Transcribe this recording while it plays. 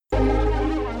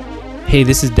Hey,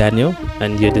 this is Daniel,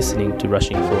 and you're listening to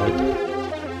Rushing Forward.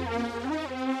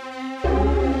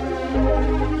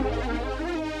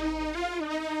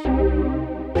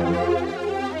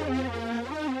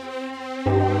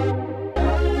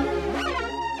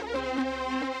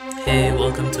 Hey,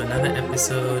 welcome to another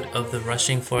episode of the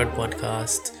Rushing Forward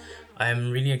podcast.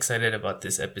 I'm really excited about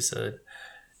this episode.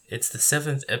 It's the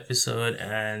seventh episode,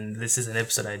 and this is an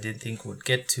episode I didn't think would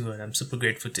get to, and I'm super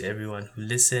grateful to everyone who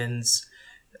listens.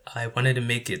 I wanted to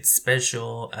make it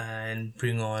special and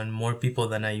bring on more people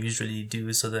than I usually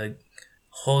do. So the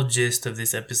whole gist of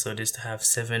this episode is to have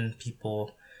seven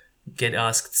people get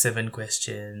asked seven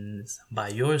questions by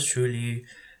yours truly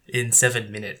in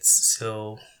 7 minutes.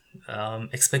 So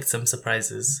expect some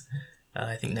surprises.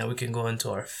 I think now we can go on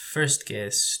to our first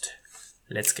guest.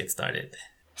 Let's get started.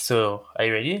 So, are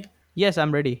you ready? Yes,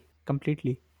 I'm ready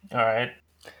completely. All right.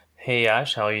 Hey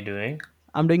Ash, how are you doing?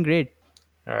 I'm doing great.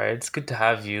 All right, it's good to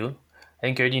have you. I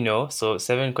think you already know. So,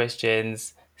 seven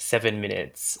questions, 7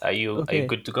 minutes. Are you Okay.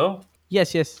 good to go?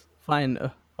 Yes, fine.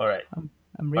 All right. I'm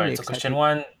All really right. So, question excited.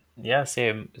 one. Yeah,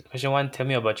 same. Question one. Tell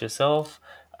me about yourself.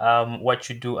 What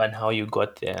you do and how you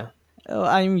got there.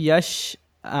 I'm Yash,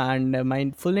 and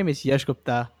my full name is Yash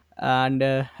Gupta, and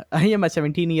I am a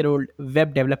 17-year-old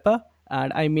web developer,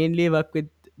 and I mainly work with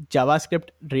JavaScript,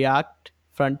 React,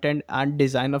 front end, and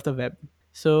design of the web.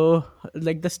 So,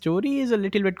 like the story is a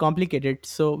little bit complicated.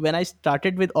 So when I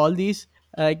started with all these,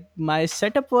 my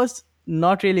setup was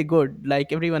not really good.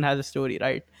 Like everyone has a story,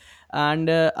 right? And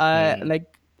I Hmm.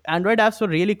 like Android apps were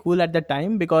really cool at the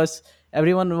time because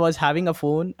everyone was having a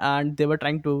phone and they were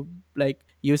trying to like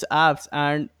use apps,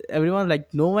 and everyone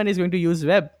like no one is going to use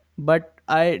web. But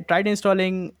I tried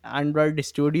installing Android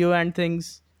Studio and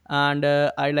things, and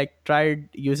I like tried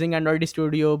using Android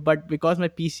Studio, but because my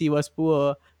PC was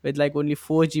poor with like only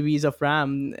 4 GBs of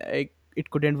RAM, it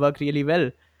couldn't work really well.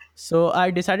 So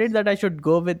I decided that I should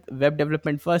go with web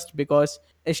development first because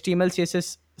HTML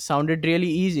CSS sounded really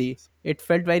easy. It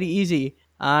felt very easy,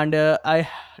 and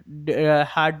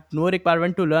had no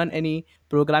requirement to learn any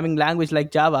programming language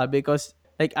like Java, because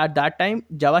like at that time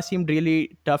Java seemed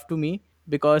really tough to me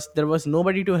because there was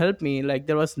nobody to help me. Like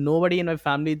there was nobody in my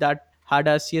family that had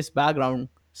a CS background.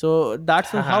 So that's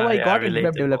how Haha, I yeah, got into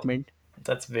web relatable. development.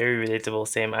 That's very relatable.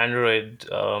 Same. Android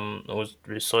was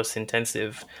resource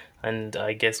intensive, and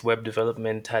I guess web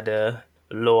development had a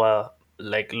lower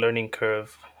like learning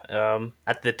curve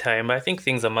at the time. I think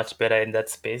things are much better in that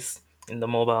space, in the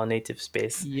mobile native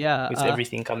space, Yeah, with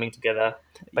everything coming together.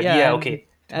 But yeah, yeah, and okay.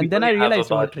 We then I only have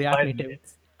realized about about React five Native.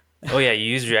 minutes. Oh yeah, you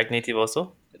use React Native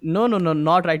also? No,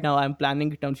 not right now. I'm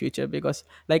planning it on future because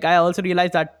like I also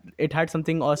realized that it had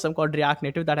something awesome called React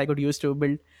Native that I could use to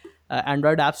build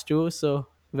Android apps too. So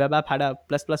web app had a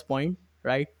plus point,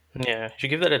 right? Yeah, you should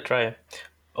give that a try.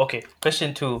 Okay,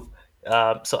 question two.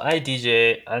 So I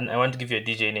DJ and I want to give you a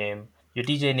DJ name. Your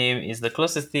DJ name is the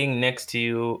closest thing next to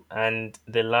you and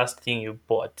the last thing you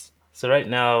bought. So right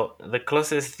now, the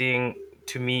closest thing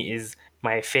to me is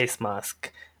my face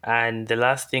mask, and the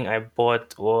last thing I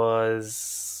bought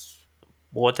was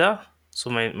water. So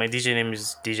my DJ name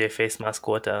is DJ Face Mask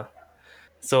Water.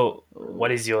 So what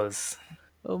Oh, is yours?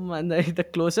 oh man, the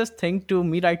closest thing to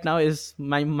me right now is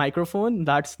my microphone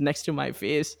that's next to my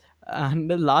face. And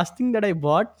the last thing that I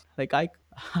bought, like I,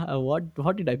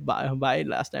 what did I buy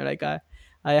last time? Like I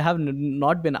have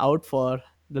not been out for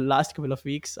the last couple of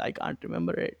weeks. I can't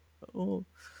remember it. Oh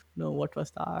no, what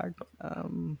was that?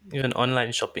 Even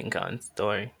online shopping counts. Don't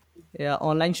worry. Yeah,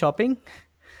 online shopping.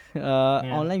 Yeah.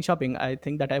 Online shopping. I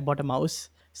think that I bought a mouse.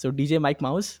 So DJ Mike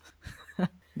Mouse.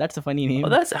 That's a funny Oh, name.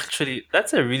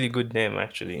 that's a really good name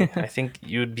actually. I think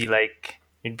you'd be like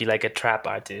a trap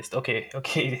artist. Okay,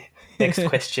 okay. Next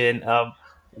question.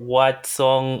 What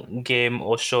song, game,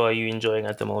 or show are you enjoying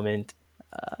at the moment?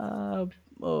 uh,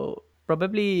 oh,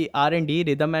 probably R&D,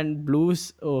 rhythm and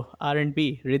blues. Oh,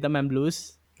 R&B, rhythm and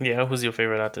blues. Yeah, who's your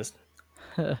favorite artist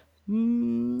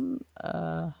Hmm.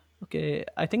 Okay,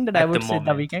 I think that I at the would say The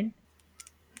moment? Weekend.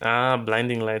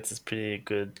 Blinding Lights is pretty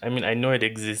good. I mean, I know it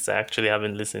exists. I actually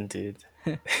haven't listened to it.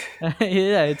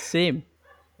 Yeah, it's same.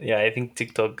 Yeah, I think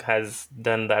TikTok has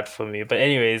done that for me. But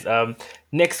anyways,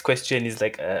 next question is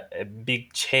like a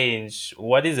big change.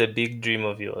 What is a big dream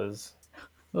of yours?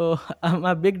 Oh,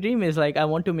 my big dream is like I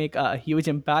want to make a huge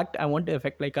impact. I want to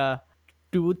affect like a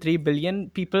 2-3 billion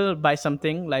people by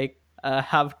something like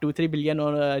have 2-3 billion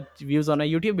on views on a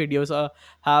YouTube videos, or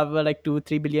have like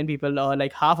 2-3 billion people, or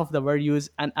like half of the world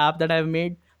use an app that I've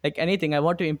made. Like anything, I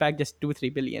want to impact just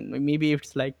 2-3 billion. Maybe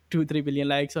it's like 2-3 billion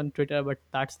likes on Twitter, but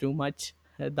that's too much.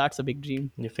 That's a big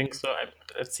dream. You think so?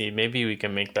 Let's see. Maybe we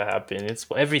can make that happen.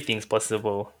 Everything's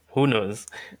possible. Who knows?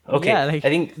 Okay, Yeah, I like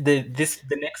think the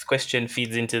next question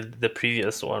feeds into the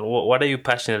previous one. What are you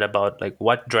passionate about? Like,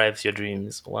 what drives your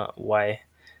dreams? Why?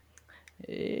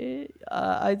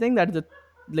 I think that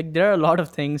there are a lot of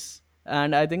things,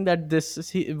 and I think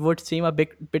that would seem a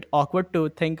bit awkward to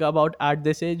think about at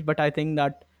this age. But I think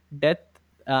that death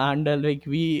and like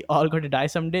we all going to die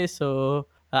someday, so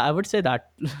I would say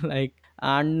that like,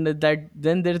 and that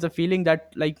then there's a feeling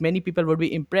that like many people would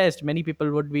be impressed, many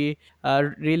people would be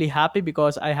really happy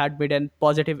because I had made a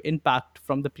positive impact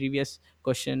from the previous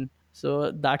question.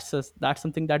 So that's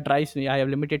something that drives me. I have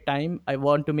limited time. I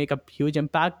want to make a huge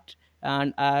impact,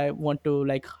 and I want to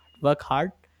like work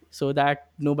hard so that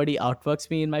nobody outworks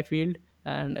me in my field.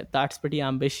 And that's pretty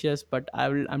ambitious, but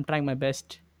I'm trying my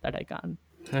best that I can.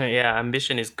 Yeah,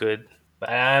 ambition is good, but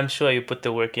I'm sure you put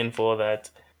the work in for that.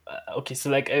 Okay, so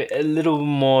like a little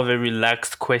more of a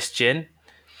relaxed question.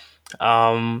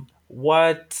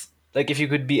 What like if you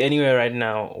could be anywhere right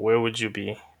now, where would you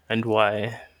be and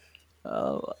why?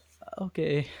 Oh,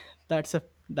 okay, that's a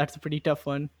pretty tough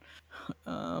one.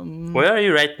 um Where are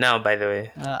you right now, by the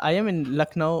way? I am in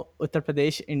Lucknow, Uttar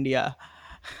Pradesh, India.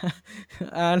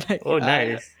 And like Oh,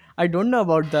 nice. I don't know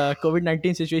about the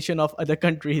COVID-19 situation of other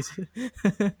countries.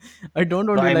 I don't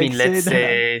No, want to I like mean, let's say that.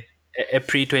 say a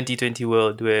pre-2020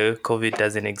 world where COVID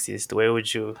doesn't exist. Where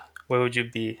would you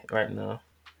be right now?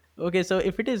 Okay, so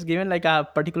if it is given like a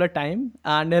particular time,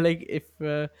 and like if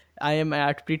I am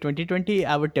at pre 2020,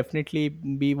 I would definitely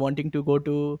be wanting to go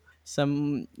to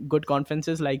some good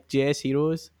conferences like JS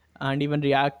Heroes and even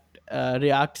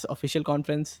React's official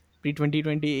conference pre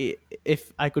 2020,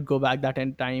 if I could go back that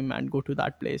in time and go to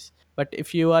that place. But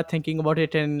if you are thinking about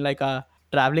it in like a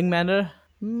traveling manner,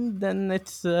 then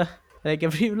it's like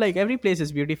every place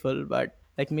is beautiful, but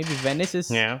like maybe Venice is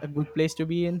Yeah. a good place to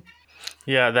be in.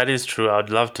 Yeah, that is true. I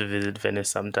would love to visit Venice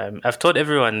sometime. I've told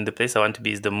everyone the place I want to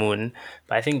be is the moon,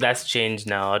 but I think that's changed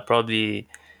now. I'd probably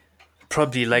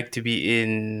like to be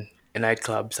in a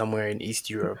nightclub somewhere in East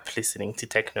Europe listening to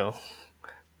techno.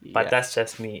 But Yeah. that's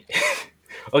just me.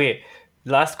 Okay,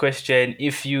 last question.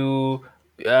 If you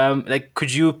like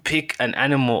could you pick an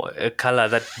animal, a color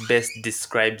that best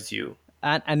describes you?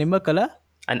 And animal color.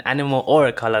 An animal or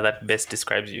a color that best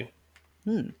describes you?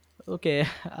 Okay.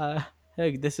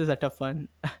 Hey, this is a tough one.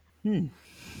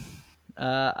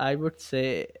 I would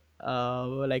say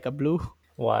like a blue.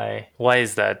 Why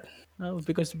is that?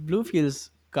 Because blue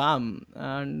feels calm,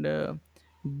 and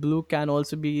blue can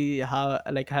also be have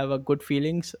a good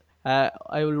feelings. I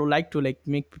would like to like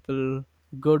make people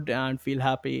good and feel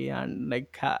happy and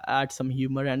like add some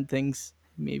humor and things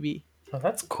maybe. Oh,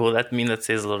 that's cool. That means that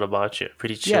says a lot about you.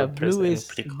 Pretty Yeah, chill person,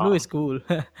 pretty blue is calm.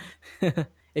 cool.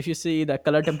 If you see the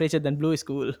color temperature, then blue is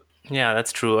cool. Yeah,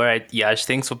 that's true. All right, Yash,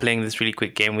 thanks for playing this really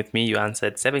quick game with me. You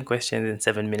answered 7 questions in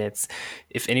 7 minutes.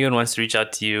 If anyone wants to reach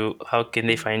out to you, how can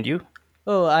they find you?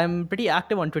 Oh, I'm pretty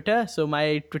active on Twitter. So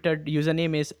my Twitter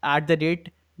username is at the rate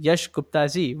Yash Gupta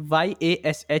Z,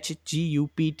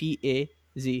 YASHGUPTA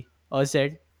Z or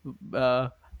Z, uh,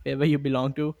 wherever you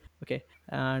belong to. Okay.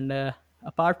 And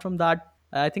apart from that,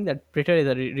 I think that Twitter is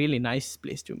a really nice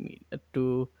place to meet,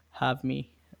 to have me.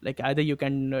 Like either you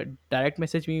can direct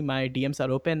message me, my DMs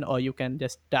are open, or you can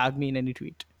just tag me in any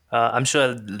tweet. I'm sure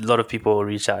a lot of people will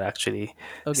reach out actually.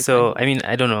 Okay, So, thank I you. mean,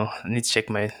 I don't know. I need to check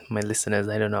my listeners.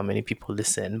 I don't know how many people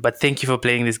listen, but thank you for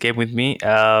playing this game with me.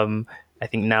 I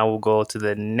think now we'll go to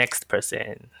the next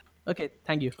person. Okay,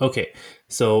 thank you. Okay,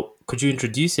 so could you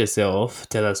introduce yourself?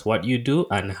 Tell us what you do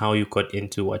and how you got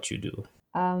into what you do.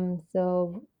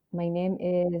 So my name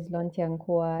is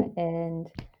Lontiankua, and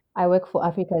I work for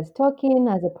Africa is Talking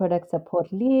as a product support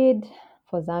lead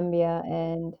for Zambia.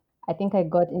 And I think I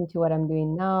got into what I'm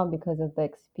doing now because of the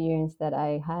experience that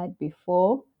I had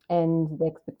before and the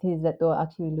expertise that they were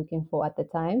actually looking for at the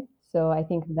time. So I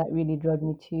think that really drove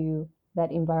me to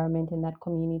that environment and that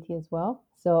community as well.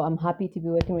 So I'm happy to be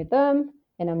working with them,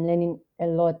 and I'm learning a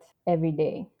lot every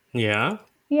day. Yeah.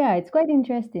 Yeah, it's quite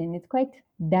interesting. It's quite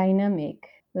dynamic.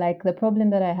 Like the problem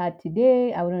that I had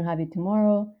today, I wouldn't have it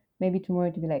tomorrow. Maybe tomorrow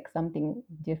to be like something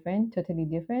different, totally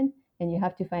different, and you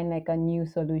have to find like a new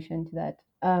solution to that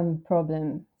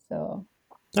problem. So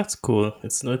That's cool.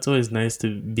 It's always nice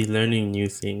to be learning new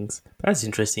things. That's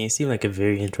interesting. You seem like a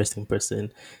very interesting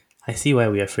person. I see why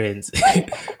we are friends.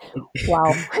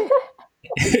 wow,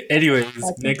 Anyways, that's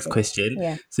next interesting. question.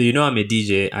 Yeah. So you know I'm a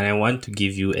DJ and I want to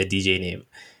give you a DJ name.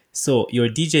 So your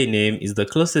DJ name is the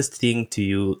closest thing to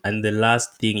you and the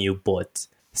last thing you bought.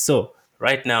 So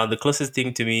right now the closest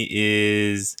thing to me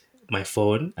is my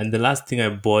phone and the last thing I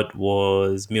bought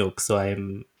was milk. So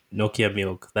I'm Nokia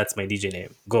Milk. That's my DJ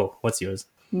name. Go. What's yours?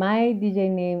 My DJ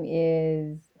name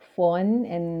is phone,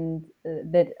 and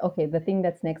the thing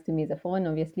that's next to me is a phone,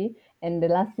 obviously, and the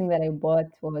last thing that I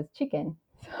bought was chicken.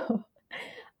 So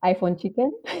iPhone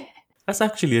chicken. That's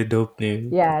actually a dope name.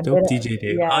 Yeah, Dope better, DJ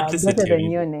name. yeah, I'd listen better to your than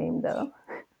your music. name though.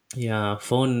 Yeah,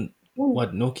 phone. Mm.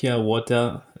 What, Nokia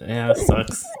Water? Yeah,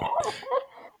 sucks.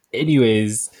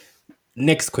 Anyways,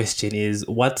 next question is,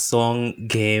 what song,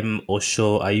 game, or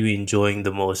show are you enjoying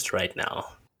the most right now?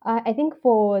 I think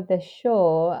for the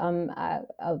show,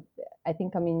 I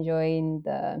think I'm enjoying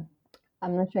the.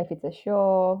 I'm not sure if it's a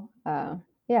show.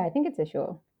 Yeah, I think it's a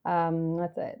show.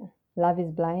 What's it? Love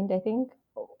is Blind, I think.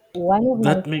 One of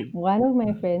my That may one of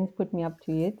my friends put me up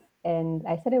to it, and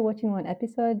I started watching one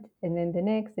episode, and then the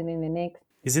next, and then the next.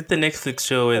 Is it the Netflix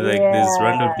show where like there's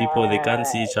random people, they can't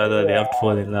Yeah, see each other, they have to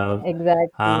fall yeah, in love? exactly.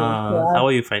 Ah, So how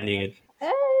are you finding it?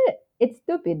 it's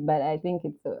stupid, but I think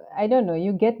it's. I don't know.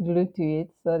 You get glued to it,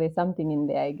 so there's something in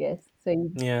there, I guess. So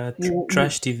Yeah, you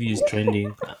trash TV is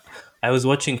trending. I was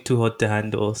watching Too Hot to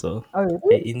Handle also. oh,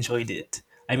 I really? enjoyed it.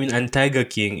 I mean, and Tiger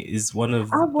King is one of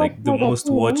I've watched like the Tiger most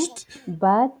King, watched.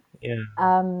 but Yeah.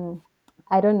 um,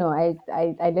 I don't know.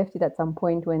 I left it at some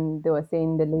point when they were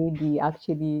saying the lady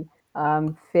actually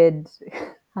fed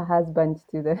her husband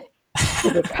to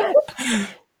the cat.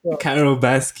 So Carol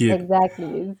Baskin.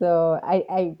 exactly. So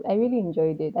I really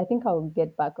enjoyed it. I think I'll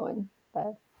get back on,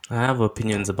 but I have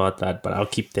opinions about that, but I'll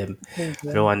keep them. please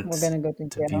I don't do. We're want gonna go to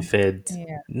to be jail. fed.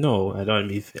 Yeah. No, I don't want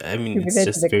to be. I mean, To be it's fair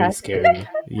to just the very cat. scary.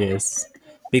 Yes,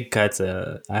 big cats.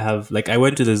 I have like I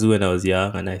went to the zoo when I was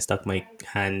young, and I stuck my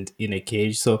hand in a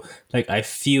cage. So like I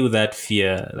feel that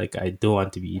fear. Like I don't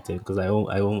want to be eaten because I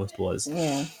almost was.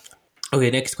 Yeah. Okay,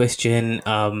 next question.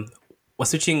 We're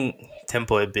switching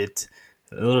tempo a bit.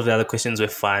 A lot of the other questions were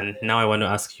fun. Now I want to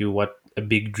ask you what a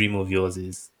big dream of yours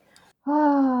is.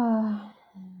 Ah,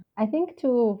 I think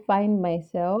to find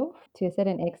myself to a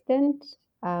certain extent,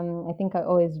 I think I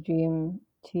always dream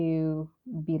to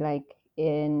be like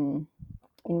in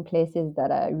places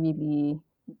that are really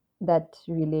that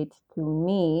relate to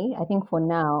me. I think for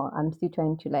now, I'm still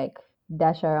trying to like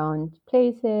dash around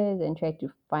places and try to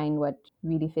find what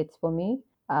really fits for me.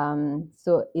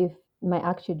 So if my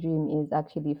actual dream is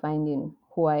actually finding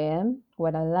who I am,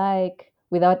 what I like,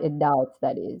 without a doubt,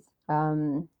 that is.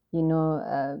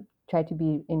 Try to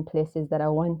be in places that I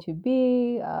want to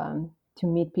be, to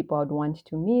meet people I'd want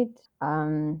to meet,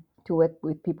 to work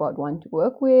with people I'd want to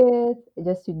work with,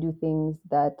 just to do things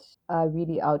that are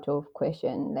really out of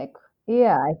question. Like,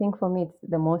 yeah, I think for me, it's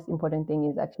the most important thing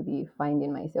is actually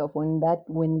finding myself. When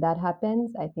that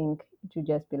happens, I think it would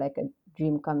just be like a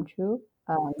dream come true.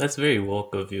 That's very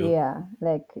woke of you. Yeah,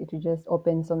 like it will just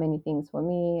open so many things for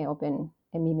me, open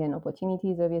a million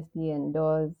opportunities, obviously, and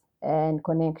doors and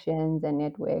connections and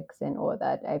networks and all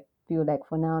that. I feel like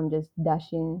for now, I'm just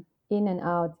dashing in and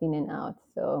out, in and out.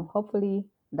 So hopefully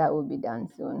that will be done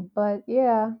soon. But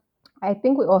yeah, I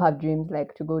think we all have dreams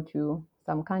like to go to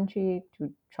some country,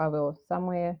 to travel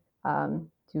somewhere,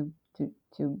 to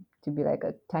be like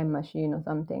a time machine or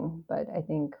something. But I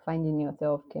think finding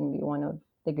yourself can be one of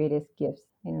the greatest gifts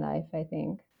in life, I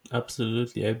think.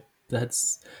 Absolutely.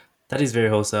 That is very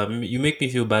wholesome. You make me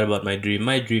feel bad about my dream.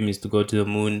 My dream is to go to the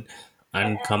moon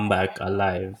and come back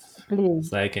alive Please,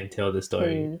 so I can tell the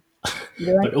story. please. We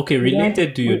don't But want, okay, we don't want to,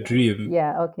 related to your dream.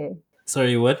 yeah, okay.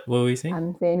 Sorry, what were we saying?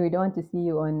 I'm saying we don't want to see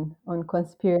you on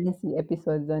conspiracy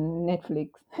episodes on Netflix.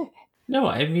 No,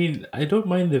 I mean, I don't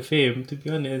mind the fame, to be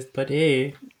honest, but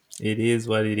hey, it is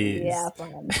what it Yeah, is.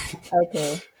 fine.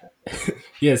 Okay.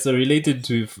 Yeah, so related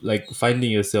to like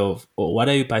finding yourself, or what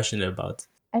are you passionate about?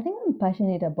 I think I'm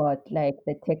passionate about like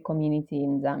the tech community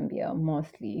in Zambia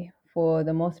mostly. For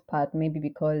the most part, maybe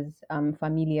because I'm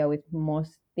familiar with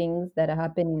most things that are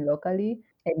happening locally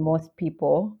and most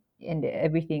people and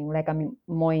everything. Like I'm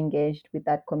more engaged with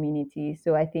that community.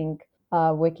 So I think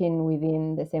working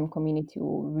within the same community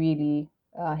will really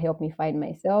help me find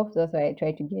myself. So that's why I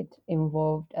try to get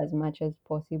involved as much as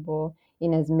possible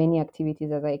in as many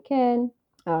activities as I can.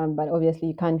 But obviously,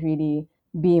 you can't really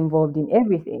be involved in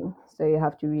everything. So you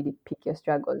have to really pick your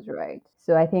struggles right.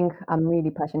 So I think I'm really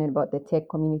passionate about the tech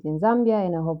community in Zambia,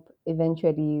 and I hope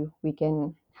eventually we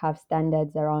can have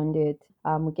standards around it.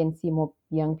 We can see more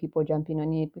young people jumping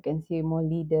on it. We can see more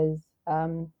leaders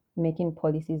making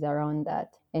policies around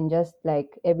that, and just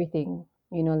like everything.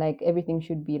 Like everything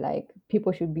should be like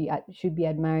people should be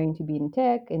admiring to be in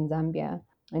tech in Zambia,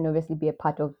 and obviously be a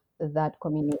part of that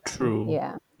community. True.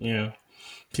 Yeah. Yeah.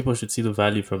 People should see the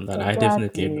value from that. I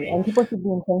definitely Exactly. agree. And people should be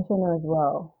intentional as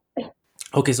well.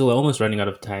 Okay, so we're almost running out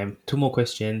of time. Two more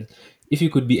questions. If you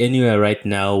could be anywhere right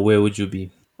now, where would you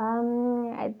be?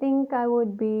 I think I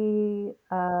would be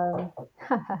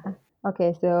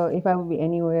okay, so if I would be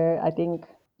anywhere, I think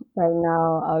Right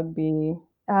now, I would be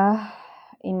uh,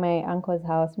 in my uncle's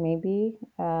house, maybe,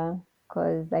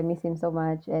 because I miss him so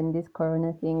much. And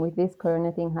with this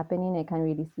Corona thing happening, I can't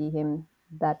really see him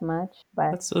that much.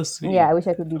 But That's so yeah, I sweet. wish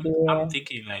I could be I'm there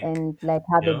thinking like, and like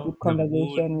have a deep the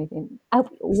conversation moon, with him.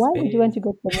 Why would you want space. to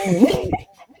go to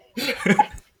the moon?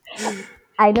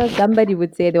 I know somebody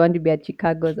would say they want to be at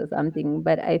Chicago's or something,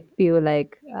 but I feel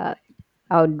like I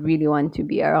would really want to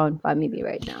be around family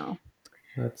right now.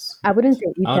 That's I wouldn't say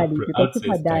Italy I because would say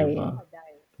people are it's dying. Taiwan.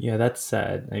 Yeah, that's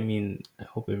sad. I mean, I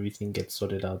hope everything gets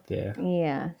sorted out there.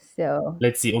 Yeah, so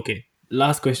Let's see. Okay,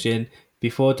 last question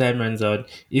before time runs out.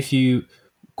 If you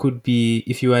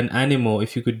were an animal,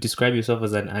 if you could describe yourself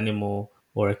as an animal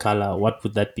or a color, what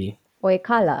would that be? or a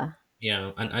color.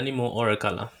 Yeah, an animal or a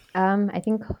color. I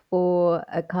think for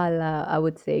a color, I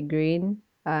would say green.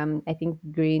 I think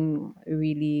green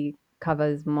really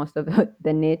covers most of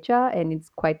the nature and it's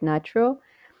quite natural.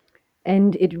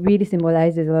 And it really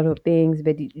symbolizes a lot of things,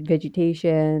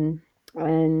 vegetation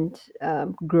and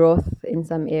growth in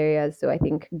some areas. So I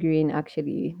think green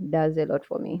actually does a lot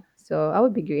for me. So I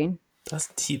would be green That's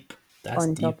deep. That's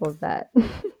on top deep. of that.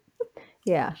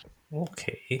 Yeah.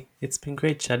 Okay, it's been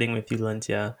great chatting with you,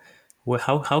 Lantia. Well,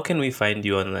 how can we find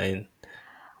you online?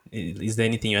 Is there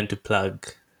anything you want to plug?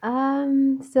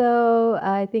 So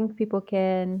I think people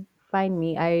can find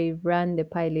me. I run the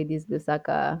Pi Ladies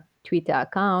Lusaka Twitter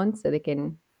account, so they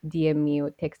can DM me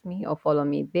or text me or follow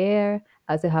me there.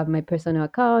 I also have my personal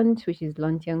account, which is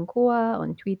Lontiankua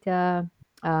on Twitter,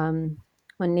 on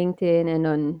LinkedIn, and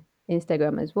on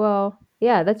Instagram as well.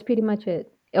 Yeah, that's pretty much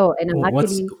it. Oh, What's and I'm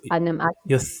actually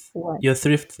your what? your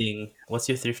thrifting? What's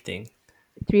your thrifting?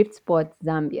 Thrift Sports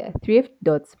Zambia.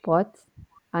 Thrift.sports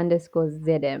underscore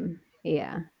ZM.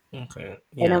 Yeah. Okay,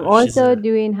 And I'm yeah, she's also a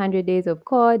doing 100 days of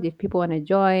COD. If people want to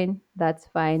join, that's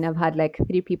fine. I've had like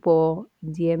three people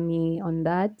DM me on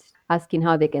that, asking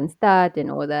how they can start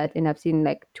and all that. And I've seen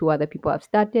like two other people have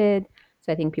started.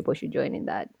 So I think people should join in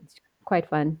that. It's quite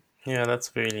fun. Yeah,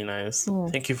 that's really nice. Yeah.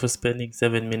 Thank you for spending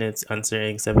 7 minutes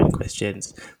answering 7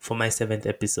 questions for my seventh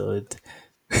episode.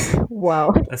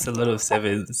 Wow. That's a lot of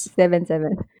sevens. Seven,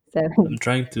 seven, I'm seven.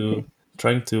 trying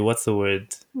to what's the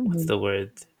word? What's Mhm. the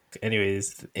word?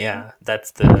 Anyways, yeah,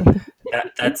 that's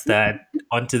that.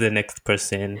 On to the next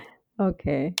person.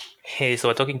 Okay. Hey, so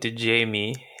we're talking to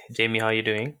Jamie. Jamie, how are you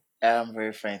doing? I'm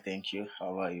very fine, thank you.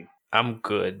 How about you? I'm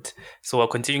good. So we're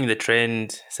continuing the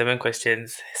trend. 7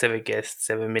 questions, 7 guests,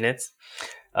 7 minutes.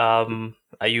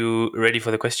 Are you ready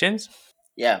for the questions?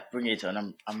 Yeah, bring it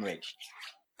on. I'm ready.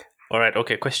 All right.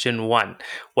 Okay. Question one: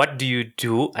 what do you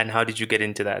do, and how did you get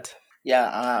into that? Yeah,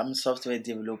 I'm a software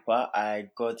developer. I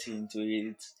got into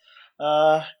it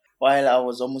uh while I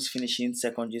was almost finishing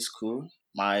secondary school,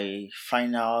 my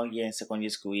final year in secondary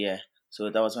school, yeah. So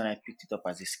that was when I picked it up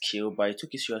as a skill, but I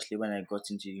took it seriously when I got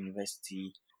into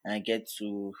university and I get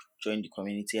to join the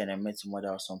community and I met some other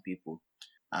awesome people,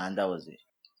 and that was it.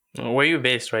 Where are you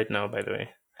based right now, by the way?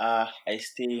 I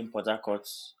stay in Port Harcourt,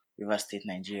 River State,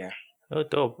 Nigeria. Oh,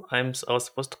 dope. I was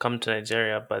supposed to come to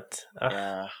Nigeria, but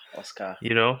Yeah, Oscar.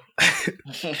 you know,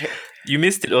 you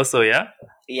missed it also, yeah.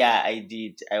 Yeah, I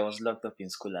did. I was locked up in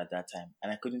school at that time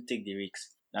and I couldn't take the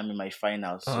risks. I'm in my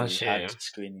finals, so Oh, we had shame.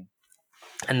 screening.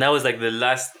 And that was like the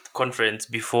last conference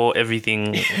before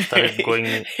everything started going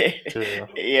to,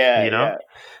 Yeah, you know, yeah.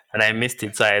 and I missed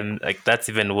it. So I'm like, that's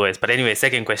even worse. But anyway,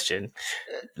 second question.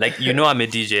 Like, I'm a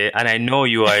DJ and I know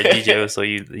you are a DJ, so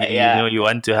Yeah, you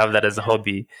want to have that as a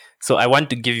hobby. So I want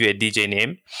to give you a DJ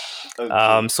name.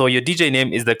 okay. So your DJ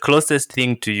name is the closest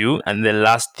thing to you and the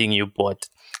last thing you bought.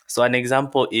 So an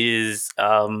example is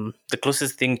the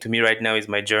closest thing to me right now is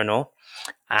my journal,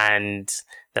 and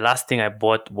the last thing I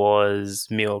bought was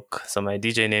milk. So my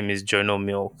DJ name is Journal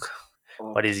Milk.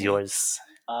 What is Okay. yours?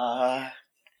 Uh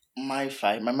My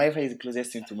MiFi is the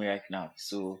closest thing to me right now.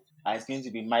 So it's going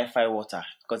to be MiFi Water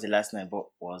because the last name I bought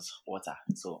was water.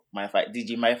 So MiFi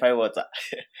DJ MiFi Water.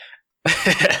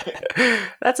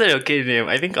 That's an okay name.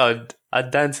 I think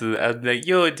I'd dance to it. I'd be like,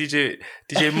 yo, DJ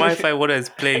MiFi, what is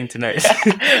playing tonight?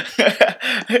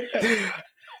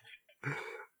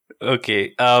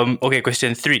 Okay. Okay,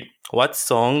 question three. What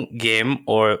song, game,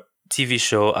 or TV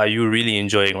show are you really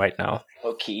enjoying right now?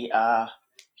 Okay.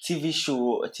 TV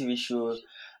show.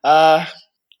 Uh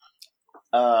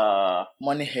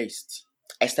Money Heist.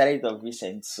 I started it of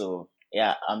recent, so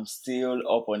yeah, I'm still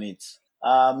up on it.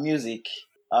 Music.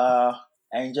 I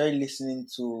enjoy listening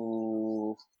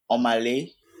to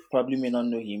Omale. Probably may not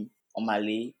know him.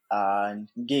 Omale and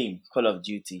game Call of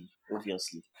Duty,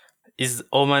 obviously. Is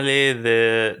Omale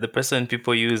the person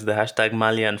people use the hashtag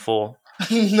Malian for?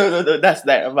 No, that's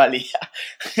not Omale.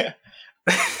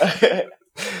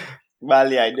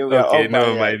 Bali, I know we are Okay, all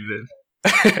never Bali. mind then.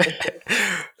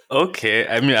 Okay,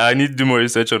 I mean, I need to do more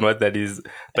research on what that is.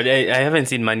 But I haven't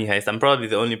seen Money Heist. I'm probably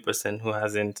the only person who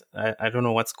hasn't. I don't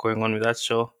know what's going on with that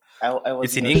show. I was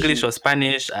It's in in your English or shoes.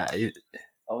 Spanish. I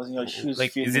was in your shoes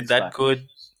Like, few is it months that back. good?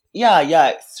 Yeah,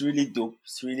 it's really dope.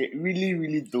 It's really, really,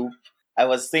 really dope. I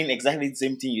was saying exactly the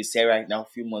same thing you said right now a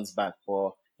few months back,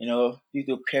 but due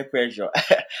to peer pressure,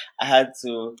 I had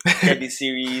to get the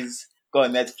series, go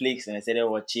on Netflix, and I started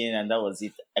watching, and that was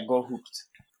it. I got hooked.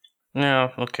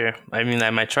 Yeah, okay. I mean,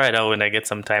 I might try it out when I get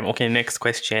some time. Okay, next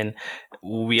question.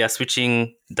 We are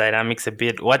switching dynamics a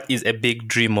bit. What is a big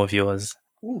dream of yours?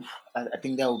 Oof, I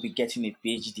think that will be getting a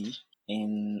PhD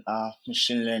in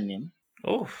machine learning.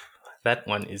 Oh, that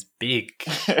one is big.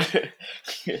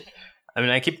 I mean,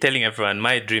 I keep telling everyone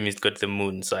my dream is to go to the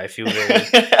moon, so I feel very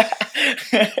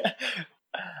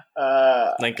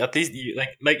uh, like at least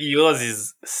like yours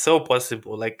is so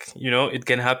possible. Like it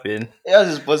can happen. Else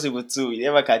is possible too. You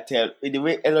never can tell. With the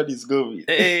way Elon is going.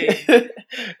 Hey,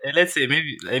 let's say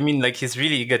maybe I mean like he's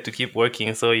really eager to keep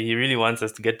working, so he really wants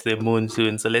us to get to the moon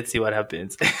soon. So let's see what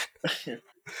happens.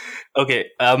 Okay,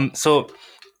 so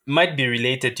might be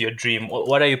related to your dream.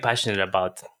 What are you passionate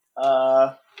about?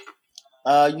 uh,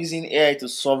 Using AI to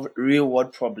solve real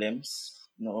world problems.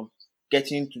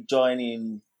 Getting to join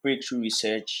in breakthrough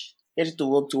research. Getting to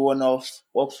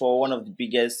work for one of the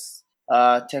biggest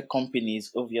tech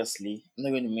companies. Obviously, I'm not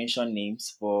going to mention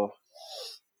names, but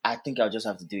I think I'll just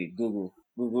have to do it.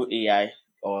 Google AI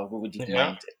or Google Yeah,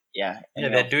 DeepMind. Yeah, yeah, any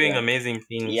they're of doing them. amazing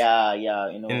things Yeah, yeah.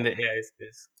 in the AI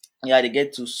space. Yeah, they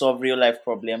get to solve real life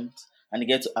problems and they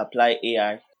get to apply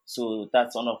AI. So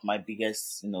that's one of my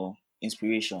biggest,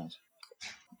 inspirations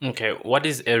Okay, what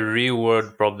is a real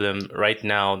world problem right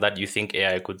now that you think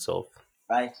AI could solve?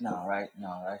 right now.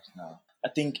 I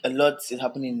think a lot is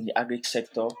happening in the agri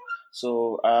sector.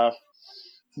 So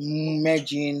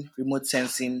merging remote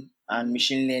sensing and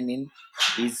machine learning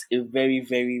is a very,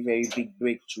 very, very big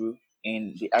breakthrough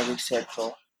in the agri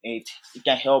sector. It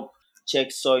can help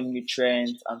check soil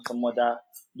nutrients and some other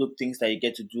dope things that you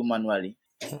get to do manually.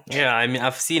 Yeah, I mean,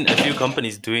 I've seen a few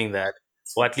companies doing that,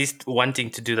 or at least wanting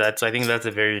to do that. So I think that's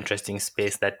a very interesting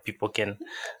space that people can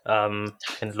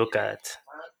look at.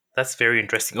 That's very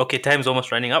interesting. Okay, time's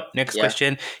almost running up. Next Yeah,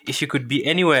 question: if you could be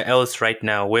anywhere else right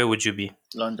now, where would you be?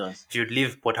 London. If you'd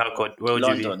leave Port Harcourt, where would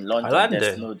you be? London.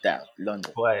 There's London. no doubt.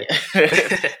 London. Why?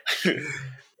 Yeah.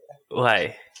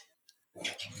 Why?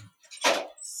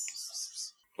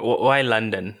 Why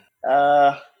London?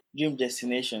 uh, Dream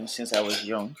destination since I was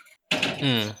young.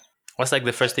 Hmm. What's like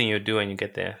the first thing you do when you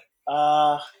get there?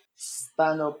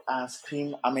 Stand up and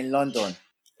scream, "I'm in London."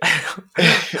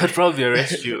 They'd probably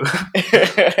arrest you,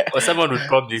 or someone would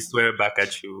probably swear back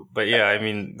at you. But yeah, I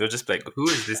mean, they'll just be like, "Who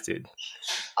is this dude?"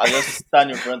 I'll just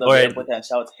stand in front of All the right, airport and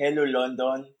shout, "Hello,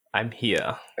 London." I'm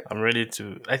here. I'm ready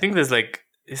to. I think there's like,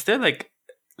 is there like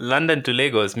London to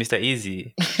Lagos, Mr.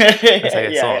 Easy? That's like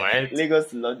a Yeah, song, right? Lagos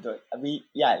to London. I mean,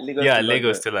 yeah, Lagos Yeah, to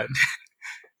Lagos London. to London.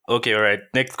 Okay, all right.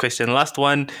 Next question, last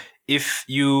one. If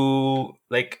you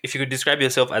could describe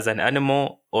yourself as an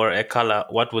animal or a color,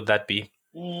 what would that be?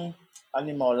 Mm,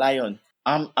 Animal lion.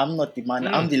 I'm not the man.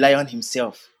 I'm Mm. the lion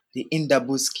himself. The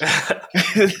Indabuski.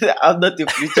 I'm not a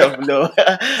creature of law.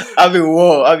 I'm a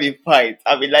war. I'm a fight.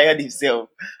 I'm a lion himself.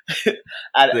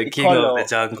 And The the king of the color,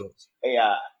 jungle.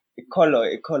 yeah, a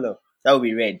color. That would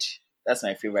be red. That's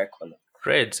my favorite color.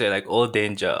 Red, so like all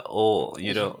danger, all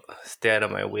stay out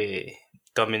of my way,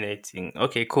 dominating.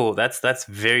 Okay, cool. That's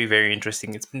very very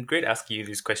interesting. It's been great asking you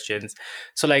these questions.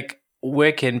 So like,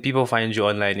 where can people find you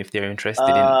online if they're interested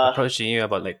in Uh, approaching you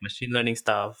about like machine learning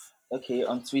stuff? okay,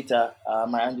 on Twitter,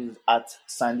 my handle is at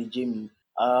Sandy Jamie.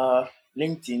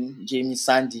 LinkedIn, Jamie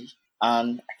Sandy.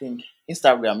 And I think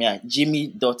Instagram, yeah,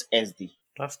 Jimmy.sd.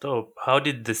 That's dope. How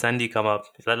did the Sandy come up?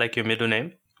 Is that like your middle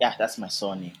name? Yeah, that's my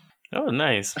surname. Oh,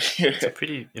 nice. It's a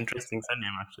pretty interesting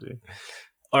surname, actually.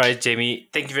 All right, Jamie.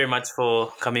 Thank you very much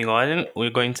for coming on. We're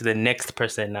going to the next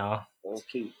person now.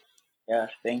 Okay. Yeah,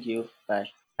 thank you. Bye.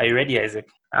 Are you ready, Isaac?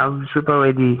 I'm super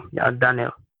ready. Yeah,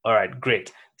 Daniel. All right,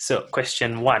 great. So,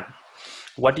 question one: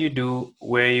 what do you do?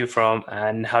 Where are you from?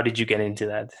 And how did you get into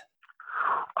that?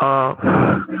 Uh,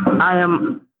 I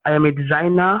am a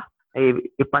designer,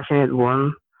 a passionate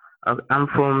one. I'm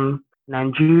from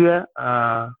Nigeria,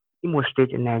 Imo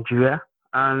State in Nigeria,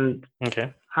 and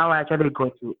Okay. how I actually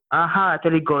got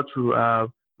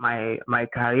to my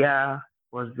career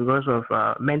was because of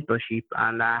mentorship,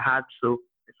 and I had so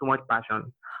much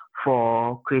passion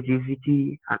for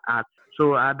creativity and art.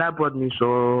 So that brought me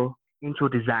so into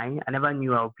design. I never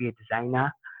knew I would be a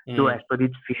designer, though I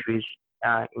studied fisheries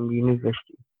in the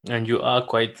university. And you are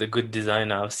quite a good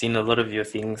designer. I've seen a lot of your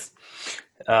things.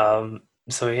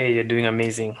 So yeah, you're doing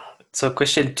amazing. So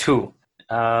question two.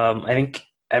 I think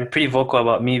I'm pretty vocal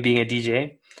about me being a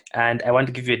DJ, and I want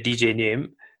to give you a DJ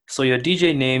name. So your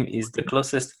DJ name is the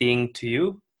closest thing to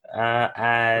you,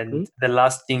 and Okay. the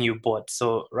last thing you bought.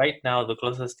 So right now, the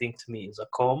closest thing to me is a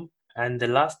comb, and the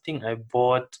last thing I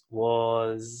bought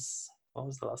was, what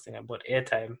was the last thing I bought?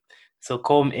 Airtime. So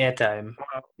comb airtime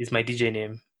is my DJ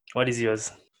name. What is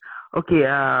yours? Okay.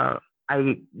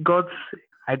 I got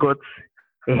I got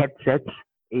a headset,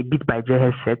 a Beat by J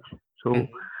headset. So, Mhm.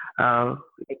 uh,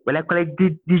 well, I call it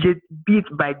DJ Beat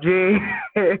by J.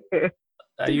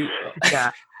 Are you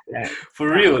Yeah, yeah, for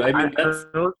yeah. real? I mean, And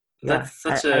also, yeah, that's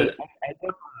such a I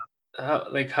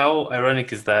got. how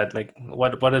ironic is that? Like,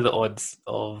 what are the odds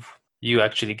of you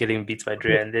actually getting Beats by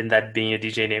Dre and then that being your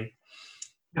DJ name?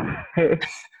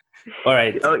 All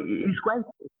right. It's quite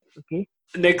okay.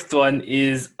 Next one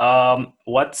is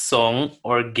what song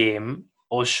or game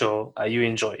or show are you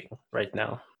enjoying right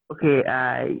now? Okay,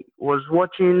 I was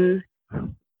watching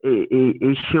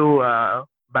a show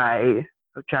by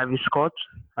Travis Scott.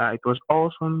 It was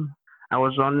awesome. I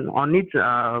was on it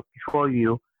before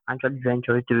you actually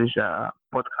ventured into this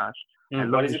podcast. I What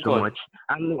loved is it it so called? much.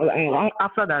 And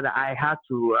after that, I had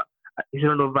to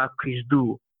turn over Chris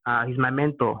Du. He's my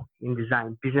mentor in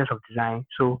design, business of design.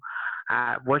 So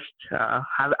I watched.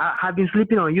 Have been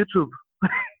sleeping on YouTube.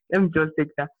 Let me just take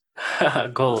that.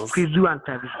 Goals. Chris Du and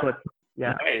Travis Scott.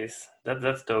 Yeah. Nice.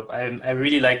 That's dope. I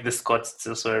really like the Scots. It's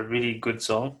also a really good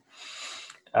song.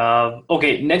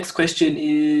 Okay, next question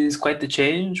is quite the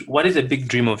change. What is a big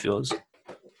dream of yours?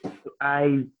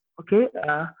 I okay.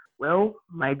 Well,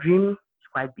 my dream is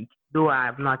quite big, though I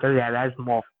have not actually realized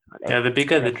more. Like, Yeah, the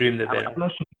bigger the like dream, the I've better.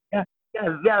 not seen. Yeah,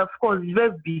 yeah, yeah. Of course, it's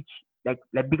very big, like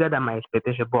bigger than my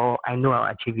expectation, but I know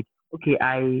I'll achieve it. Okay,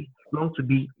 I long to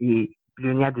be a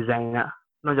billionaire designer,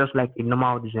 not just like a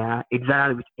normal designer, a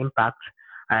designer with impact.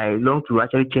 I long to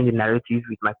actually change the narrative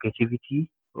with my creativity.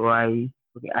 Or I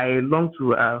long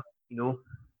to you know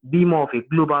be more of a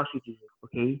global citizen.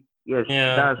 Okay, yes,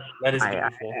 Yeah, that's that is my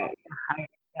beautiful. I,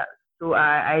 yeah. So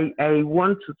I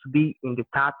want to be in the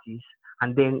 30s,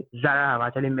 and then Zara have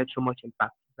actually made so much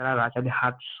impact. Zara have actually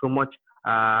had so much.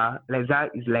 Like Zara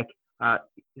is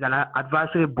an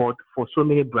advisory board for so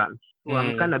many brands. So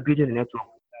I'm Hmm. kind of building a network.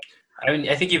 I mean,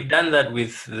 I think you've done that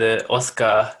with the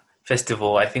Oscar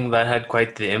Festival. I think that had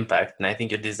quite the impact, and I think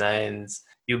your designs,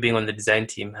 you being on the design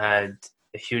team, had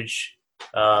a huge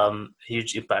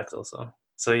impact also.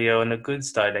 So you're on a good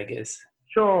start, I guess.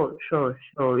 Sure.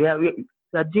 Yeah, we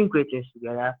are doing great things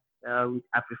together with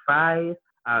Amplify,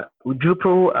 with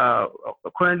Drupal.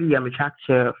 Currently, I'm a chat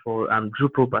chair for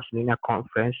Drupal Barcelona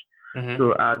conference. Mm-hmm.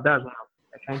 So that's what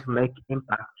I'm trying to make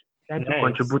impact, trying to Nice.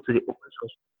 contribute to the open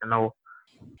source and all.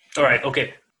 All right.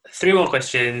 Okay. Three more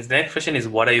questions. The next question is,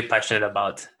 what are you passionate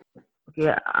about?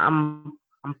 Okay, I'm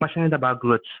passionate about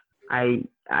growth. I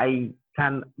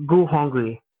can go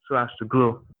hungry so as to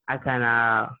grow. I can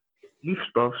lift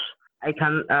stuff. I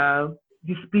can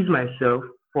displease myself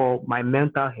for my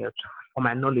mental health, for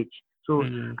my knowledge. So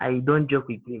Mm. I don't joke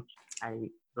with growth. I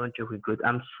don't joke with growth.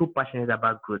 I'm so passionate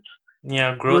about growth.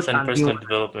 Yeah, growth Growth and and doing personal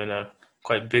development are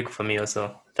quite big for me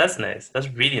also. That's nice. That's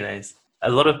really nice. A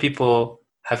lot of people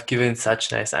have given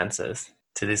such nice answers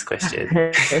to this question.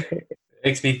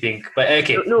 Makes me think. But no,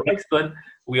 okay, no, next one.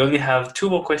 We only have two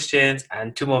more questions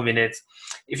and 2 more minutes.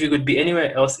 If you could be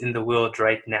anywhere else in the world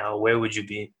right now, where would you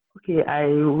be? okay, I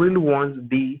really want to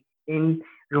be in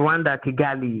Rwanda,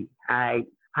 Kigali. I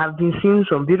have been seeing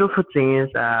some beautiful things.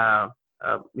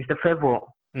 Mr. Favor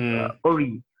Hmm.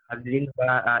 Ori has been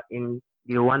in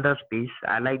the Rwanda space.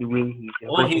 I like the way he's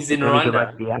Oh, embracing he's in technology over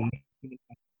Rwanda. there.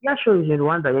 Yeah, sure, he's in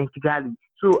Rwanda, in Kigali.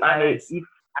 So Ah, nice. if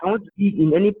I want to be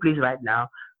in any place right now,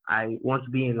 I want to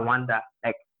be in Rwanda.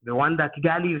 Like Rwanda,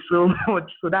 Kigali, so much.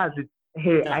 So that's it.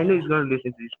 Hey, I know Yeah, he's going to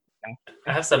listen to I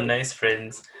this. have some nice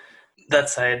friends that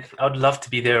side. I would love to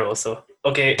be there also.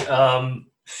 Okay,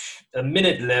 a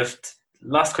minute left.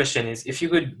 Last question is, if you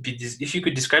could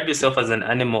describe yourself as an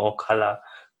animal or color,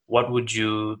 what would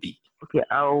you be? Okay,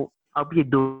 I'll be a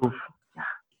dove.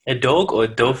 A dog or a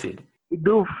dolphin? A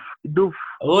dove, a dove.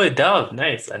 Oh, a dove.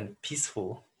 Nice and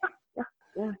peaceful. Yeah,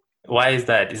 yeah. Why is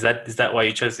that? Is that why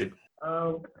you chose it?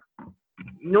 Um,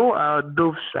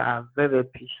 doves are very, very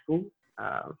peaceful.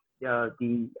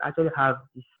 They actually have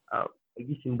this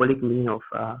symbolic meaning of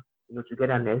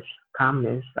togetherness,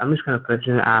 calmness. I'm this kind of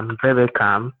person. I'm very, very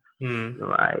calm. Hmm.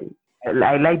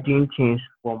 I like doing things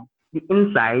from the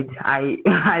inside. I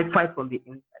I fight from the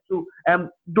inside. So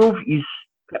dove is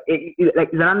like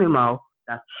it's an animal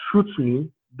that suits me.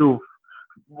 Dove.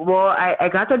 Well, I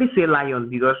can actually say lion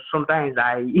because sometimes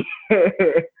I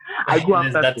I go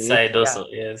There's after that snakes. side Yeah. also,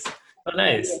 yes. Oh,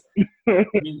 nice.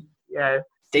 Mm. Yeah.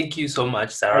 Thank you so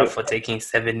much, Sarah, I for taking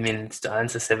 7 minutes to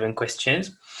answer 7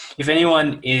 questions. If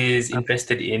anyone is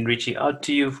interested in reaching out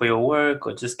to you for your work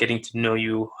or just getting to know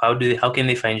you, how can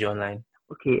they find you online?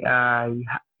 Okay, you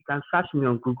can search me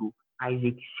on Google,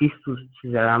 Isaac Sistus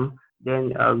Chizaram.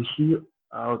 Then you see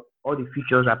all the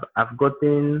features I've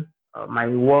gotten. My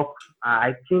work,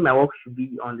 I think my work should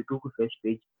be on the Google first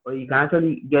page. Or you can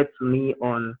actually get to me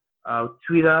on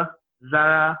Twitter,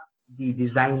 Zara the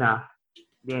designer.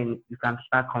 Then you can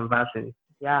start conversing.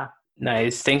 Yeah.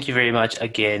 Nice. Thank you very much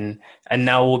again. And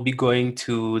now we'll be going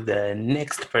to the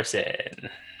next person.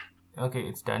 Okay,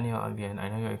 it's Daniel again. I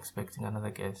know you're expecting another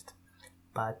guest,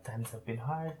 but times have been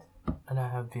hard and I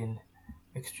have been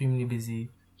extremely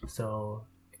busy. So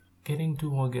getting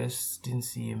two more guests didn't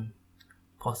seem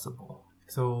possible.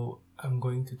 So I'm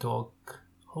going to talk,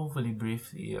 hopefully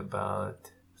briefly,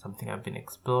 about something I've been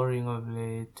exploring of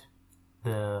late.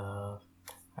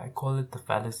 I call it the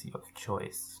fallacy of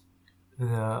choice.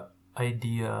 The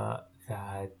idea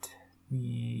that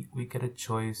we get a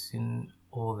choice in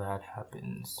all that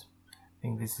happens. I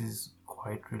think this is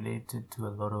quite related to a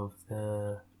lot of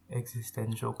the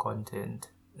existential content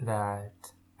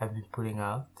that I've been putting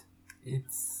out.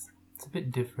 It's a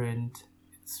bit different.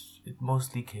 It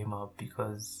mostly came up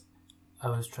because I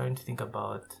was trying to think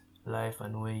about life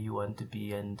and where you want to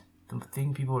be, and the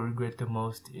thing people regret the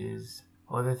most is,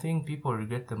 or the thing people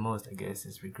regret the most, I guess,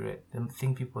 is regret. The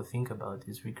thing people think about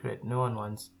is regret. No one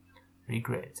wants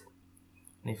regret.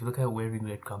 And if you look at where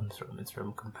regret comes from, it's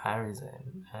from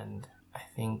comparison, and I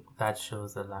think that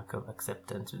shows a lack of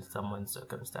acceptance with someone's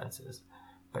circumstances.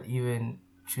 But even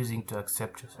choosing to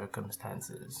accept your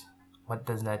circumstances, what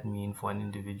does that mean for an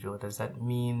individual? Does that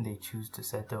mean they choose to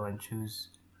settle and choose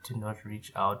to not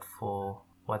reach out for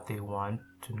what they want,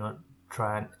 to not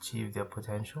try and achieve their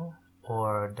potential?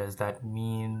 Or does that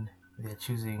mean they're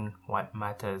choosing what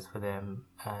matters for them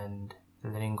and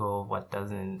letting go of what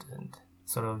doesn't, and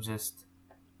sort of just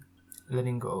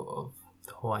letting go of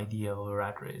the whole idea of a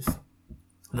rat race?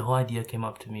 The whole idea came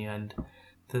up to me, and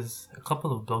there's a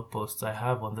couple of blog posts I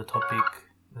have on the topic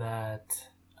that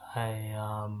I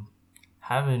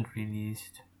haven't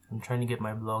released. I'm trying to get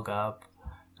my blog up,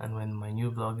 and when my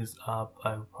new blog is up,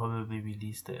 I'll probably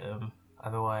release them.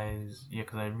 Otherwise, yeah,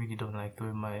 because I really don't like the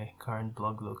way my current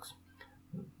blog looks.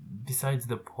 Besides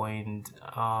the point,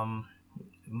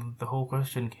 the whole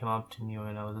question came up to me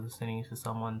when I was listening to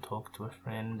someone talk to a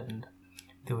friend, and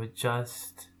they were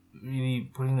just really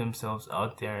putting themselves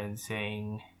out there and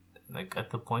saying, like, at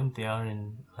the point they are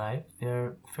in life,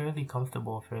 they're fairly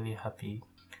comfortable, fairly happy.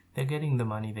 They're getting the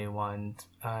money they want,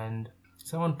 and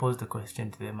someone posed a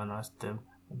question to them and asked them,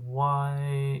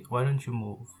 why don't you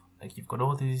move? Like, you've got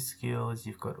all these skills,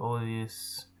 you've got all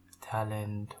this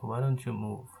talent, why don't you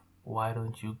move? Why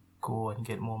don't you go and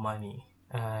get more money?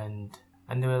 And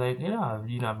they were like,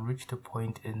 I've reached a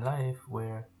point in life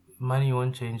where money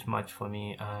won't change much for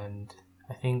me, and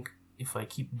I think if I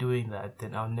keep doing that,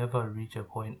 then I'll never reach a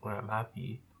point where I'm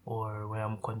happy or where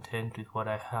I'm content with what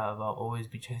I have. I'll always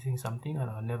be chasing something and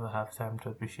I'll never have time to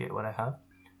appreciate what I have.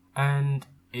 And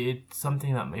it's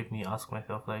something that made me ask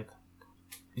myself, like,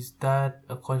 is that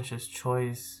a conscious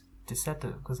choice to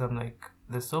settle? Because I'm like,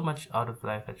 there's so much out of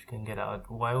life that you can get out.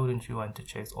 Why wouldn't you want to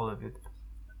chase all of it?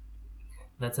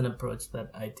 That's an approach that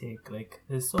I take. Like,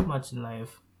 there's so much in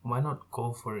life, why not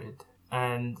go for it?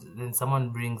 And then someone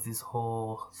brings this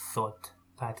whole thought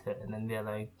pattern, and they're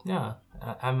like, yeah,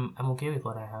 I'm okay with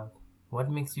what I have. What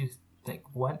makes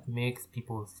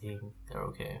people think they're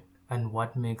okay? And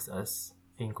what makes us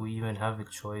think we even have a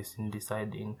choice in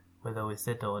deciding whether we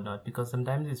settle or not? Because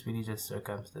sometimes it's really just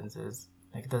circumstances.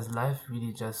 Like, does life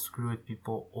really just screw with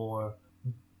people, or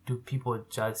do people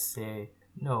just say,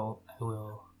 no,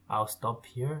 I'll stop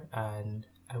here and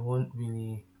I won't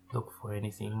really look for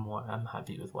anything more. I'm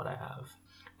happy with what I have.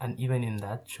 And even in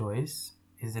that choice,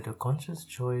 is it a conscious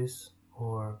choice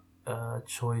or a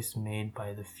choice made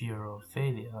by the fear of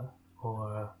failure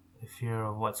or the fear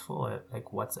of what's forward,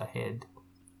 like what's ahead?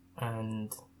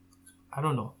 And I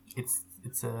don't know. It's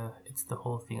the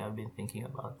whole thing I've been thinking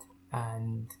about,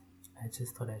 and I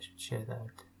just thought I should share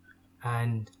that.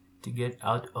 And to get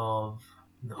out of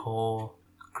the whole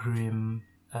grim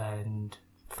and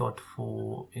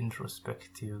thoughtful,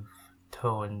 introspective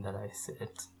tone that I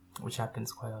set, which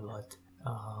happens quite a lot,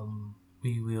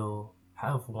 we will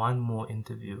have one more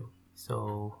interview.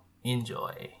 So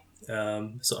enjoy.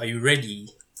 So are you ready?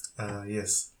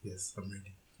 Yes, I'm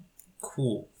ready.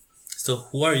 Cool. So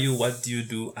who are you? What do you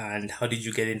do? And how did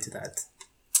you get into that?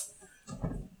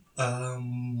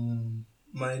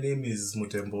 My name is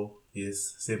Mutembo.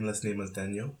 Yes, same last name as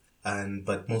Daniel.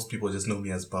 But most people just know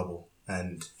me as Babo.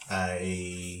 And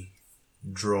I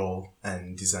draw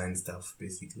and design stuff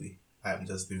basically. I'm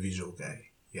just the visual guy.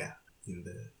 Yeah.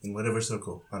 In whatever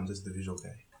circle, I'm just the visual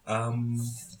guy.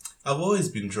 I've always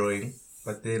been drawing,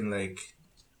 but then like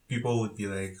people would be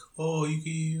like, "Oh,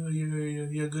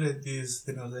 you're good at this."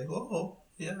 Then I was like, "Oh,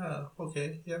 yeah,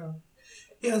 okay, yeah,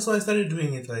 yeah." So I started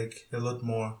doing it like a lot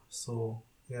more. So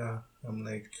yeah, I'm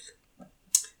like,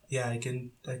 yeah, I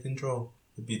can draw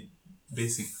a bit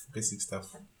basic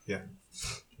stuff. Yeah.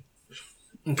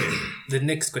 Okay. The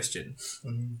next question.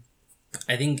 Mhm.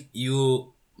 I think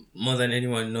you more than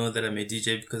anyone know that I'm a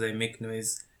DJ because I make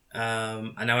noise.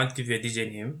 And I want to give you a DJ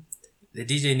name. The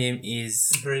DJ name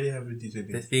is I already have a DJ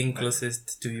name. the thing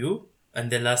closest to you and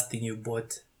the last thing you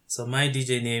bought. So my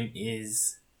DJ name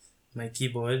is my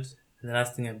keyboard. And the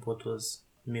last thing I bought was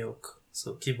milk.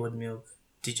 So keyboard milk.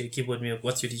 DJ keyboard milk.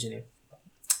 What's your DJ name?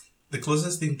 The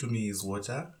closest thing to me is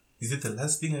water. Is it the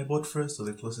last thing I bought first or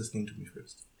the closest thing to me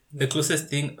first? The closest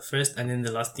thing first and then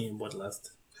the last thing you bought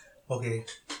last. Okay.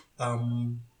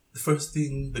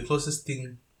 The closest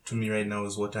thing to me right now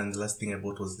is water, and the last thing I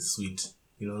bought was the sweet.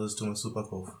 You know, those two are super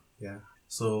cough. Yeah.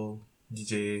 So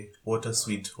DJ Water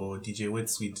Sweet or DJ Wet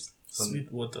Sweet.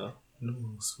 Sweet water.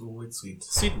 No, Wet Sweet.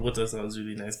 Sweet water sounds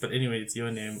really nice. But anyway, it's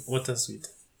your name. Water sweet.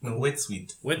 No, Wet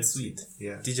Sweet. Wet sweet.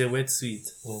 Yeah. DJ Wet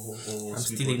Sweet. Or I'm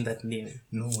Sweet stealing Water. that name.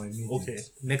 No, I mean. Okay.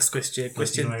 Next question. But,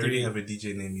 Question I already 3. have a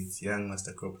DJ name. It's Young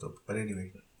Master Crop Top. But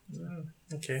anyway,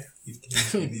 Okay.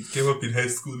 it came up in high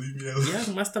school. Leave me alone.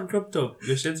 Yeah, must have crop top.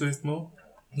 Your shirts were small.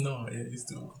 No, I used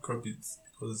to crop it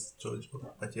because George.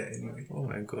 But yeah, anyway. Oh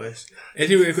my gosh.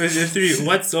 Anyway, question 3.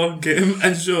 What song, game,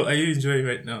 and show are you enjoying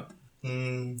right now?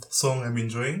 Song I'm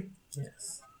enjoying.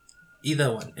 Yes.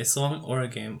 Either one. A song or a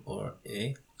game or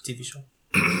a TV show.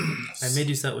 I made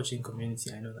you start watching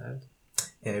Community. I know that.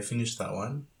 Yeah, I finished that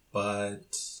one.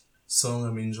 But song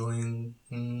I'm enjoying.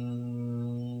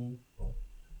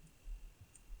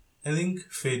 I think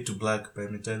Fade to Black by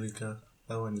Metallica.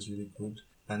 That one is really good.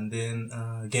 And then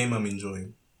game I'm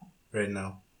enjoying right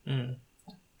now.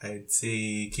 I'd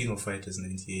say King of Fighters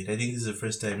 98. I think this is the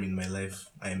first time in my life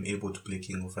I am able to play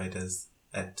King of Fighters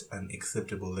at an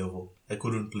acceptable level. I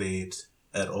couldn't play it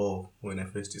at all when I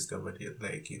first discovered it,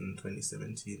 like in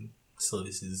 2017. So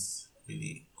this is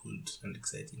really good and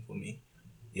exciting for me.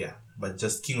 Yeah, but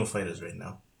just King of Fighters right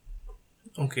now.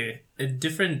 Okay. A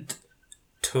different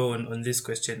tone on this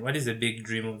question. What is a big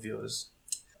dream of yours?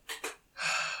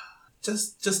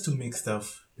 Just to make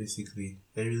stuff, basically.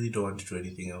 I really don't want to do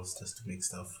anything else, just to make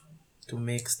stuff. To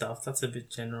make stuff. That's a bit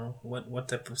general. What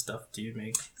type of stuff do you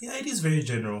make? Yeah, it is very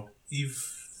general.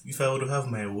 If I were to have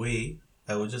my way,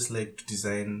 I would just like to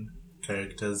design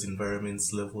characters,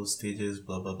 environments, levels, stages,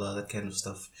 blah blah blah, that kind of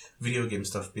stuff. Video game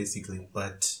stuff, basically.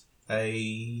 But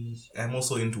I'm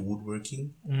also into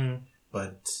woodworking,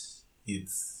 but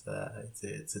it's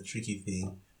a tricky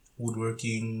thing.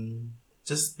 Woodworking,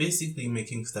 just basically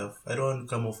making stuff. I don't want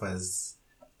to come off as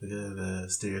the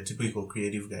stereotypical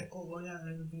creative guy. Oh yeah,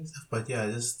 I'm making stuff. But yeah,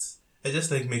 I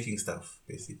just like making stuff,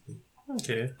 basically.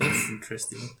 Okay, that's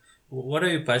interesting. What are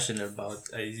you passionate about?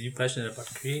 Are you passionate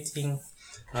about creating?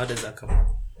 How does that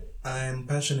come? I'm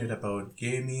passionate about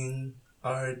gaming,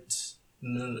 art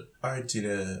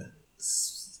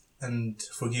and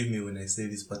forgive me when I say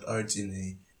this, but art in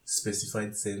a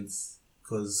specified sense.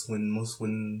 Because when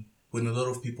a lot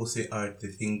of people say art, they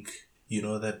think,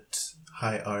 that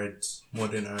high art,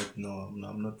 modern art. No,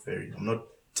 I'm not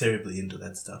terribly into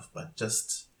that stuff, but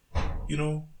just,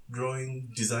 drawing,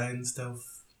 design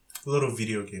stuff, a lot of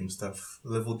video game stuff,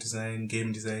 level design,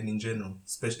 game design in general,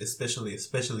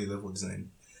 especially level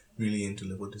design. Really into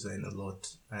level design a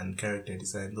lot, and character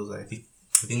design. I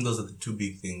think those are the two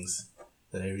big things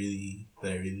that I really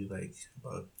like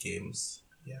about games.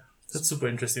 Yeah. That's super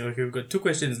interesting. Okay, we've got 2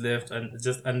 questions left and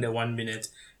just under 1 minute.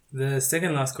 The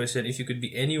second last question, if you could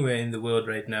be anywhere in the world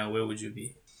right now, where would you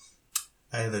be?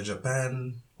 Either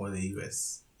Japan or the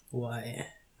US. Why?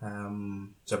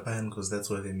 Japan, because that's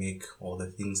where they make all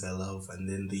the things I love, and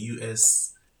then the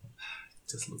US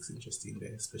just looks interesting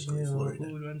there, especially Florida.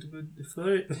 Who would want to go to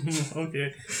Florida?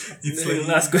 Okay. It's Then like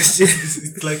last question.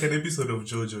 It's like an episode of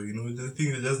JoJo, the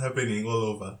things are just happening all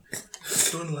over.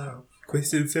 Don't laugh.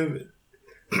 Question 7.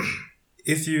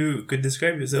 If you could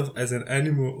describe yourself as an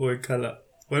animal or a color,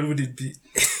 what would it be?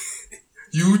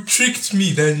 You tricked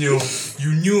me, Daniel.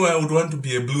 You knew I would want to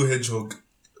be a blue hedgehog.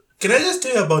 Can I just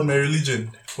tell you about my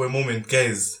religion for a moment,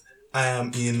 guys? I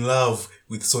am in love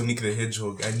with Sonic the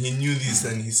Hedgehog, and he knew this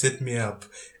and he set me up.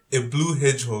 A blue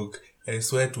hedgehog, I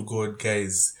swear to God,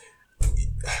 guys.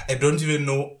 I don't even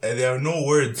know. There are no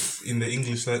words in the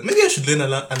English language. Maybe I should learn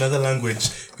another language,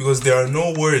 because there are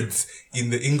no words in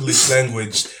the English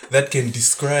language that can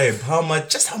describe how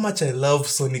much I love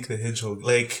Sonic the Hedgehog.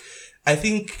 Like, I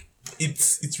think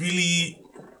it's really,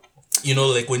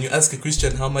 like when you ask a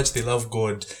Christian how much they love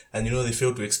God, and they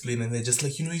fail to explain, and they're just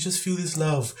like, you just feel this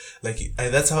love. Like,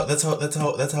 that's how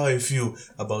I feel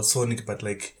about Sonic, but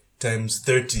like times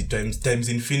 30, times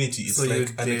infinity. It's So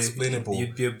like unexplainable.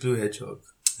 You'd be a blue hedgehog.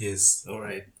 Yes. All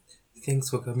right. Thanks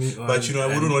for coming on. But I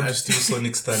wouldn't want to steal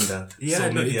Sonic's thunder. Yeah, so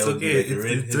no, maybe it's I would okay. be like a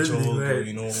red It's totally hedgehog,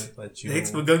 fine. or but Thanks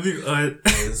for coming on.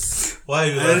 Yes. Why are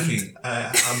you laughing?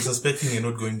 I'm suspecting you're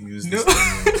not going to use this. No.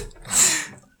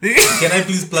 Can I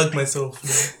please plug myself?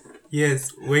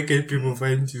 Yes. Where can people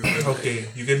find you? Okay,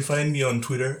 you can find me on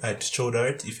Twitter at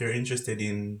Chodart if you're interested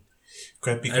in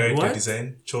crappy At character what?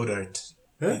 design. Chodart.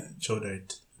 Huh?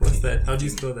 Chodart. What's that? How do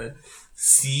you spell that?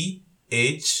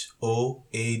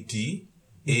 CHOADART.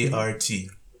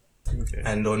 Okay.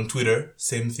 And on Twitter,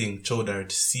 same thing,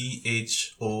 Chodart,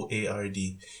 CHOARD.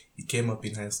 It came up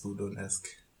in high school, don't ask.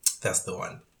 That's the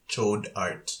one,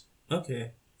 Chodart.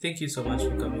 Okay. Thank you so much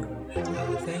for coming on.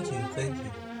 Thank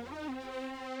you.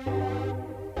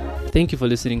 Thank you for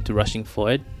listening to Rushing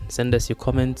Forward. Send us your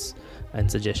comments and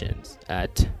suggestions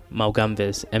at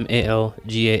Malgamves,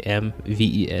 MALGAMVES,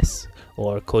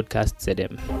 or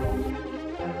CodecastZM.